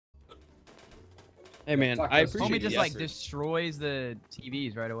Hey man, Fuck I those appreciate Homie just the like effort. destroys the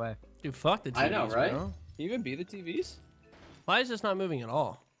TVs right away. Dude, fuck the TVs, I know, right? bro. Can you even be the TVs? Why is this not moving at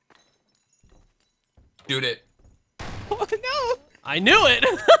all? Dude, it. Oh no! I knew it!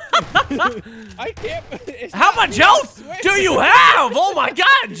 I can't. It's How not much me, health I do swear. you have? Oh my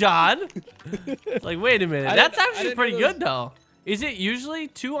god, John! It's like, wait a minute. I That's didn't- I actually didn't pretty know good, though. Is it usually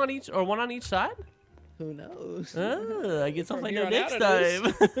 2 on each or 1 on each side? Who knows? Oh, I guess I'll From find here out on next out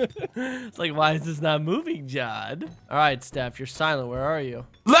time. it It's like, why is this not moving, John? All right, Steph, you're silent. Where are you?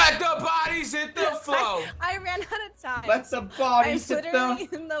 Let the bodies hit the floor. I ran out of time. Let the bodies I'm hit literally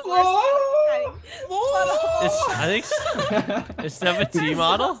the in the floor. worst. I think is Steph a T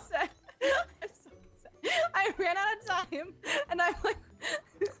model? I ran out of time, and I'm like,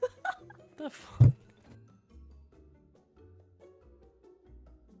 The fuck?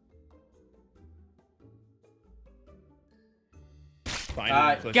 Find it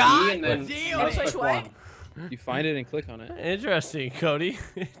and click God E and then damn press it. click Which way? one. on it. You find it and click on it. Interesting, Cody.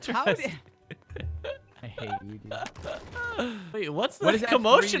 How Interesting. did... I hate you, dude. Wait, what's the What does that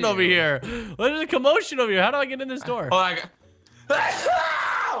commotion three over do? here? What is the commotion over here? How do I get in this door? Oh, I got.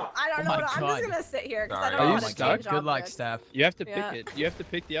 I don't Oh know. my I'm just God. gonna sit here because I Sorry. don't Are know you how to stuck? change Good luck, objects. Steph. You have to Yeah. pick it. You have to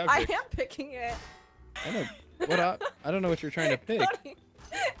pick the I object. am picking it. I know. What I don't know what you're trying to pick. Cody.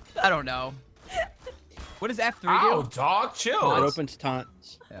 I don't know. What does F3 Ow, do? dog, chill. It It's- opens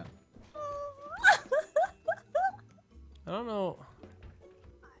taunts. Yeah. I don't know.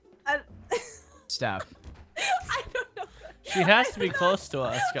 Steph. I don't know. She has to be close to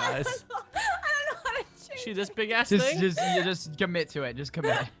us, guys. I don't know how to change. She this big ass Just, thing? just commit to it. Just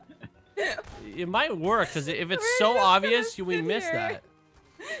commit. It might work because if it's We're so just obvious, gonna we sit miss here. that.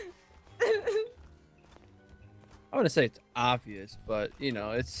 I wouldn't say it's obvious, but you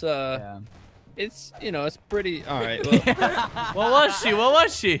know, it's Yeah. it's you know, it's pretty. All right. Well, What was she? What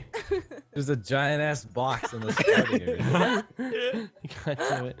was she? There's a giant ass box in the starting area. God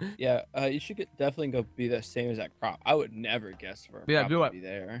damn it. yeah. You should definitely go be the same as that crop. I would never guess for a Yeah, crop do to it. be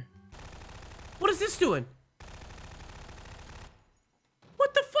there. What is this doing?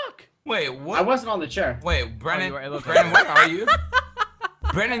 What the fuck? Wait, I what? wasn't on the chair. Wait, Brennan. you are- it looked Brennan, like where are you?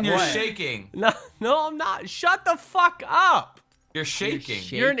 Brennan, you're What? shaking. No, no, I'm not. Shut the fuck up. You're shaking.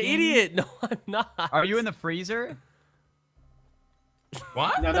 shaking? You're an idiot. No, I'm not. Are you in the freezer?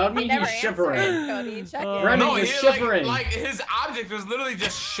 What? No, that would mean Never he's shivering. answered, Cody. Check it. Brennan No, is he shivering. like his object was literally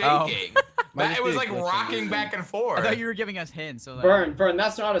just Oh. shaking. Might That, just it was be a like glitch on rocking this back and I forth. thought you were giving us hints. So that... Burn,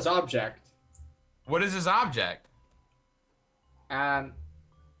 that's not his object. What is his object?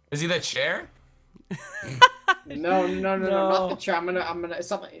 Is he the chair? No, not No. the chair. I'm gonna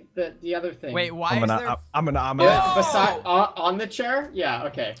something the other thing. Wait, why I'm is gonna, there? I'm gonna. Yeah, Oh! beside on the chair. Yeah.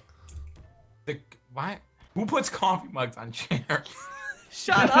 Okay. The why? Who puts coffee mugs on chairs?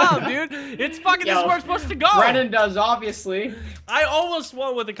 Shut up, dude. It's fucking this Yo, is where it's supposed to go. Brennan does obviously. I almost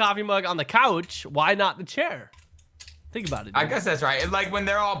won with a coffee mug on the couch. Why not the chair? Think about it. I dude. guess that's right. It's like when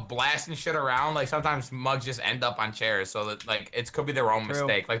they're all blasting shit around, like sometimes mugs just end up on chairs, so that like it could be their own True.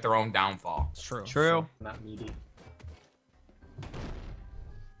 mistake, like their own downfall. It's true. True. Not meaty.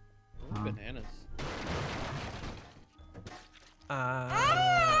 Bananas.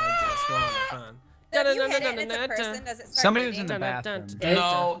 I just want fun. So if you hit it, it's a person. Does it start Somebody was in moving? the bathroom.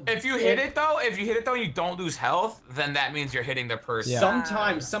 No, if you hit it though, and you don't lose health, then that means you're hitting the person. Yeah.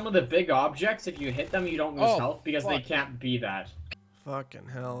 Sometimes some of the big objects, if you hit them, you don't lose Oh, health because they fuck. can't be that. Fucking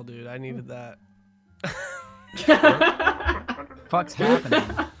hell, dude. I needed that. Fuck's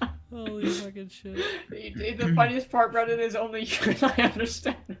happening? Holy fucking shit. The funniest part, Brennan, is only you and I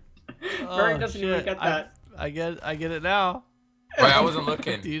understand. Burn doesn't even get that. I get it now. Wait, I wasn't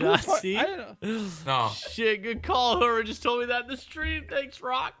looking. Do you not see? I don't know. No. Shit, good call. Whoever just told me that in the stream. Thanks,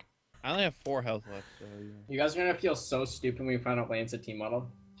 Rock. I only have 4 health left. So, You guys are gonna feel so stupid when we find out Lane's a team model.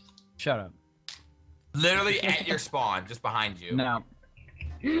 Shut up. Literally at your spawn, just behind you. No.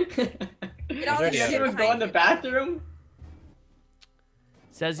 Get all Is the there shit He was going behind to the you. bathroom.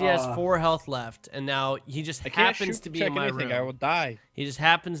 Says he has 4 health left, and now he just I can't happens shoot to be check in my anything. room. I will die. He just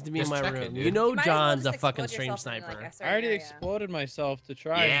happens to be Just in my check it, room. dude. You know You might as well John's just a fucking explode stream yourself in, like, sniper. a certain I already area. exploded myself to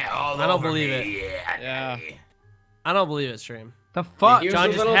try. Yeah, all I don't over believe me. it. Yeah. Yeah. I don't believe it, stream. The fuck? He was John a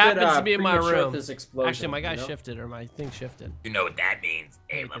just little happens bit, to be in my premature with room. this explosion, Actually, my guy you know? shifted, or my thing shifted. You know what that means?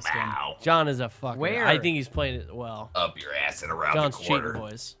 Aim Hate this them game. out. John is a fucker. Where? I think he's playing it well. Up your ass and around John's the cheating, quarter.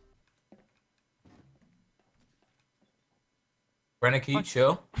 boys. Brennan, can you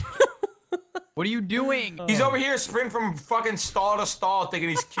chill? What are you doing? He's over here sprinting from fucking stall to stall thinking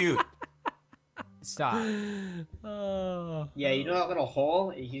he's cute. Stop. Oh. Yeah, you know that little hole?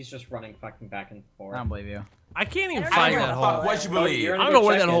 He's just running fucking back and I forth. don't believe you. I can't even I don't find I know that don't where give a hole. fuck what you Oh, believe. you're I in- don't know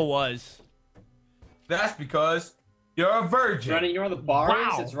where Check that it. hole was. That's because you're a virgin. Running, you know where the bar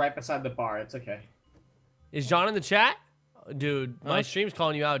Wow. is? It's right beside the bar. It's okay. Is John in the chat? Dude, my Huh? stream's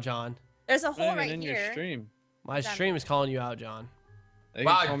calling you out, John. There's a Not hole even right in your here. stream. My stream is calling you out, John. They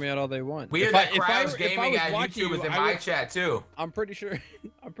Wow. can call me out all they want. Weird If that I- if I Crowds were- if I Gaming was at watching YouTube is you, in I my would- chat too. I'm pretty sure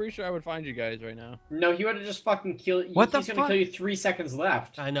I would find you guys right now. No, he would have just fucking killed you. What the He's gonna fuck? kill you 3 seconds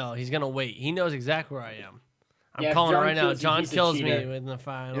left. I know, he's gonna wait. He knows exactly where I am. I'm Yeah, if calling it John right now. kills you, John he's a kills me cheater. within the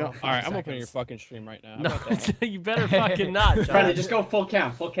final. You know, all 5 right, I'm opening your seconds. fucking stream right now. How No, about that? you better fucking not, John. Brendan, just go full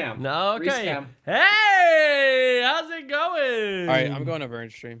cam, full cam. No, Grease okay. cam. Hey, how's it going? All right, I'm going to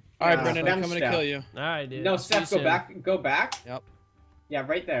Vern's stream. All right, Yeah, Brendan, I'm Stem coming to step. kill you. All right, dude. No, I'll see you Steph, go soon. back. Go back. Yep. Yeah,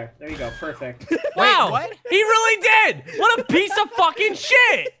 right there. There you go. Perfect. Wow, what? he really did. What a piece of fucking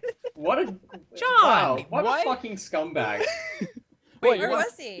shit. What a John, Wow, what what? a fucking scumbag. Wait, Where you're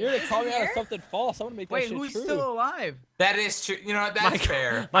was he? You're gonna Is call he me out of here? something false. I'm gonna make that Wait, shit who's true. still alive? That is true. You know what? That's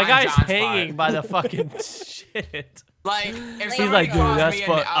fair. My I'm guy's John's hanging spot. by the fucking shit. Like, if He's somebody He's like, dude, calls that's me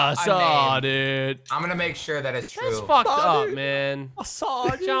what I saw, a name, dude. I'm gonna make sure that it's true. That's fucked Saw, up, dude. man. I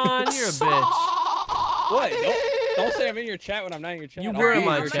saw you. John, you're a bitch. What? Don't say I'm in your chat when I'm not in your chat. You I'll were be in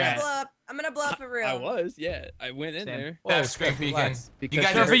my your chat. I'm gonna blow up a room. I was, yeah. I went in Same. there. That's screen peeking. relax, You because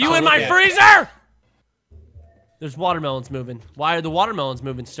guys you're are For you so in my look at- freezer! There's watermelons moving. Why are the watermelons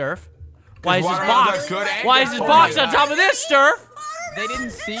moving, Sturf? Why is this watermelons box? are good and Why good is this for box you. on top of this, Sturf? They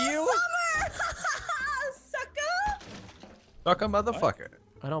didn't see you? Sucker! Fuck a motherfucker.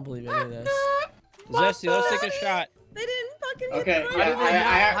 I don't believe any of this. Zesty, let's take a shot. They didn't fucking hit Okay, the I room.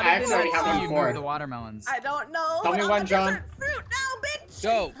 actually already have see one you for move it. the watermelons? I don't know. Tell me I'm when, a John. different fruit now, bitch.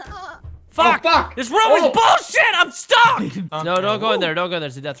 Go. Fuck! Oh, fuck! This room Oh. is bullshit! I'm stuck! No, don't go in there. Don't go in there.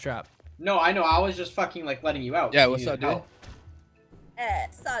 It's a death trap. No, I know. I was just fucking like letting you out. Yeah, You what's needed up, dude? help.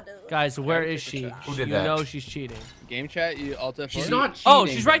 Sadu. Guys, where is take a she? shot. Who did you that? know she's cheating. Game chat, you Alta She's for not cheating. Oh,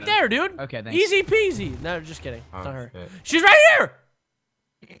 she's right Brennan. there, dude. Okay, thanks. Easy peasy. No, just kidding. It's Oh, not her. shit. She's right here!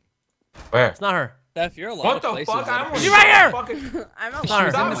 Where? It's not her. Steph, you're a lot What of the places. fuck? I that- almost You right shot a here! fucking- I'm Sorry.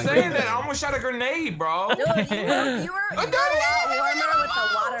 a Stop Oh my saying goodness. that. I almost shot a grenade, bro. Dude, you were a lot warmer with the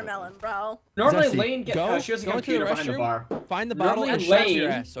watermelon, bro. Normally Zesty, Lane gets. go- she has a go into the computer behind the bar. Find the bottle Normally and shut your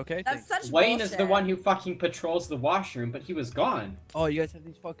Lane- ass, okay? That's Thanks. such Lane bullshit. is the one who fucking patrols the washroom, but he was gone. Oh, you guys have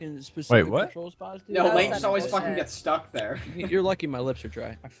these fucking specific what? control spots, dude? No, That was Lane such just always bullshit. fucking gets stuck there. You're lucky my lips are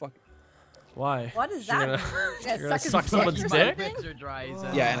dry. I fuck. Why? What is You're that? gonna- You guys you're gonna suck suck his someone's dick or dick? My something? lips are dry. So.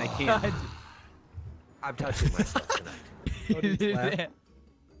 Yeah, and I can't. I'm touching myself tonight.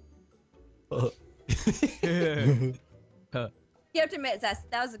 You have to admit, that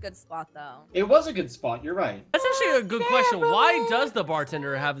was a good spot, though. It was a good spot. You're right. That's actually a good question. Why does the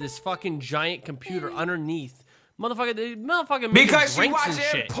bartender have this fucking giant computer underneath? Motherfucker, the motherfucker making Because she drinks and watching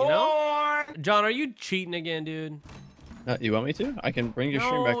shit, porn. you know? John, are you cheating again, dude? You want me to? I can bring your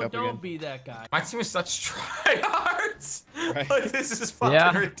stream back No, up don't again. be that guy. My team is such tryhards. Right. Like, this is fucking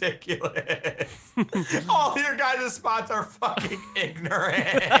Yeah. ridiculous. All your guys' spots are fucking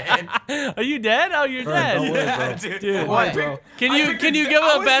ignorant. Are you dead? Oh, you're Bro, dead. don't worry, Yeah, bro. dude. Dude, What? bro? Can I you picked can a- you give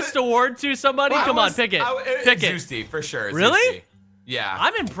I a was best the- award to somebody? Well, Come on, pick it. Pick it. Zeusty, for sure. Really? Zeusty. Yeah.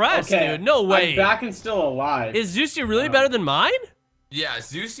 I'm impressed, Okay, dude. No way. I'm back and still alive. Is Zeusy really better than mine? Yeah,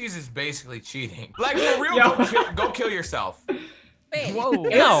 Zeusty's is basically cheating. Like, for real, Yo. go kill yourself. Wait. Whoa.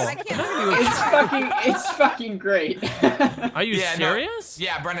 No. I can't. It's fucking great. Are you Yeah, no. serious?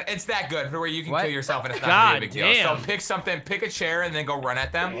 Yeah, Brendan, it's that good for where you can What? kill yourself and it's not God gonna be a big deal. damn. So pick something, pick a chair, and then go run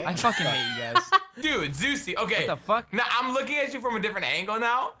at them. I fucking hate you guys. Dude, Zeusty, okay. What the fuck? Now I'm looking at you from a different angle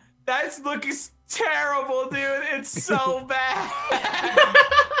now. That's looking terrible, dude. It's so bad.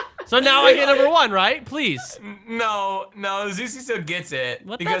 So now I get number one, right? Please. No, Zeusty still gets it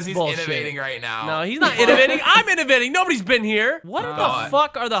What? because That's he's bullshit. innovating right now. No, he's not innovating. I'm innovating. Nobody's been here. What the God.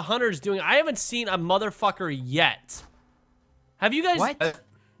 fuck are the hunters doing? I haven't seen a motherfucker yet. Have you guys? What? It's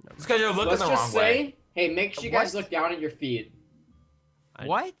because you're looking Let's the just wrong way. say, hey, make sure you guys look down at your feet.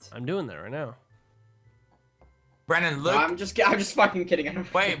 What? I'm doing that right now. Brennan, No, look. I'm just fucking kidding.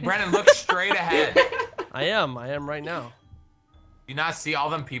 Wait, Brennan, look straight ahead. I am right now. Do you not see all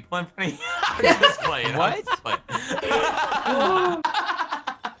them people in front of you? I'm just playing. What? I'm just playing.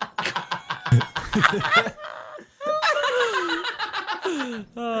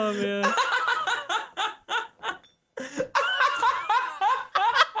 Oh man.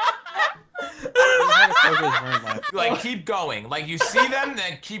 Like, keep going. Like, you see them,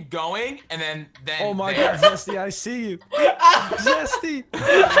 then keep going, and then Oh my there. god, Zesty, I see you. Zesty.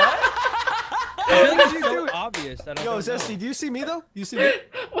 I feel like it's you so do it? obvious that I Yo, don't know. Zesty, do you see me though? Do you see me?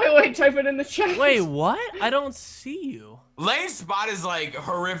 Wait, type it in the chat. Wait, what? I don't see you. Lane's spot is, like,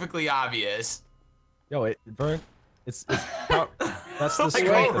 horrifically obvious. Yo, wait, Vern. It's prob- That's the Like,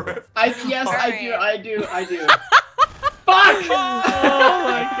 strength oh, of it. Yes, Alright. I do. Fuck! Oh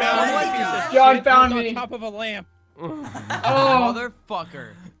my God. John found He was me. on top of a lamp. Oh,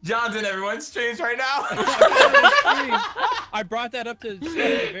 Motherfucker. John's in everyone's streams right now. I brought that up to the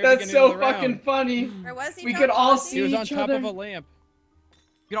very that's beginning so of the fucking round. funny. Where was he? We John? could all Was see He was on each top other. of a lamp.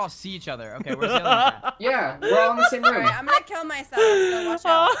 You can all see each other. Okay, where's the other one? Yeah, we're all in the same room. Alright, I'm gonna kill myself, so watch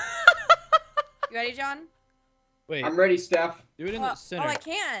out. You ready, John? Wait, I'm ready, Steph. do it in Oh, the center. I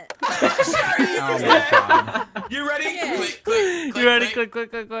can't. Oh my god. You ready? Yeah. Click, click, You ready? click.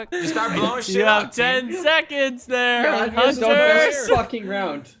 Click. Just start blowing shit You up. have 10 seconds there, God, this is the Hunter. best fucking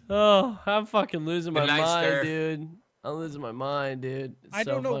round. Oh, I'm fucking losing my Good night, mind, Steph. dude. I'm losing my mind, dude. It's I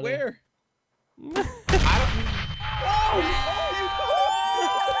so don't know funny. where.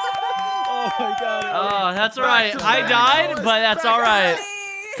 Oh my god. Oh, that's all right. I died, but that's all right.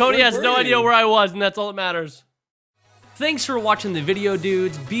 Cody has no idea where I was, and that's all that matters. Thanks for watching the video,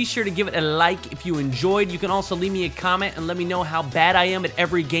 dudes. Be sure to give it a like if you enjoyed. You can also leave me a comment and let me know how bad I am at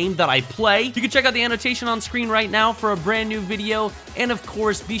every game that I play. You can check out the annotation on screen right now for a brand new video. And of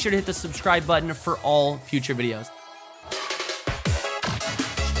course, be sure to hit the subscribe button for all future videos.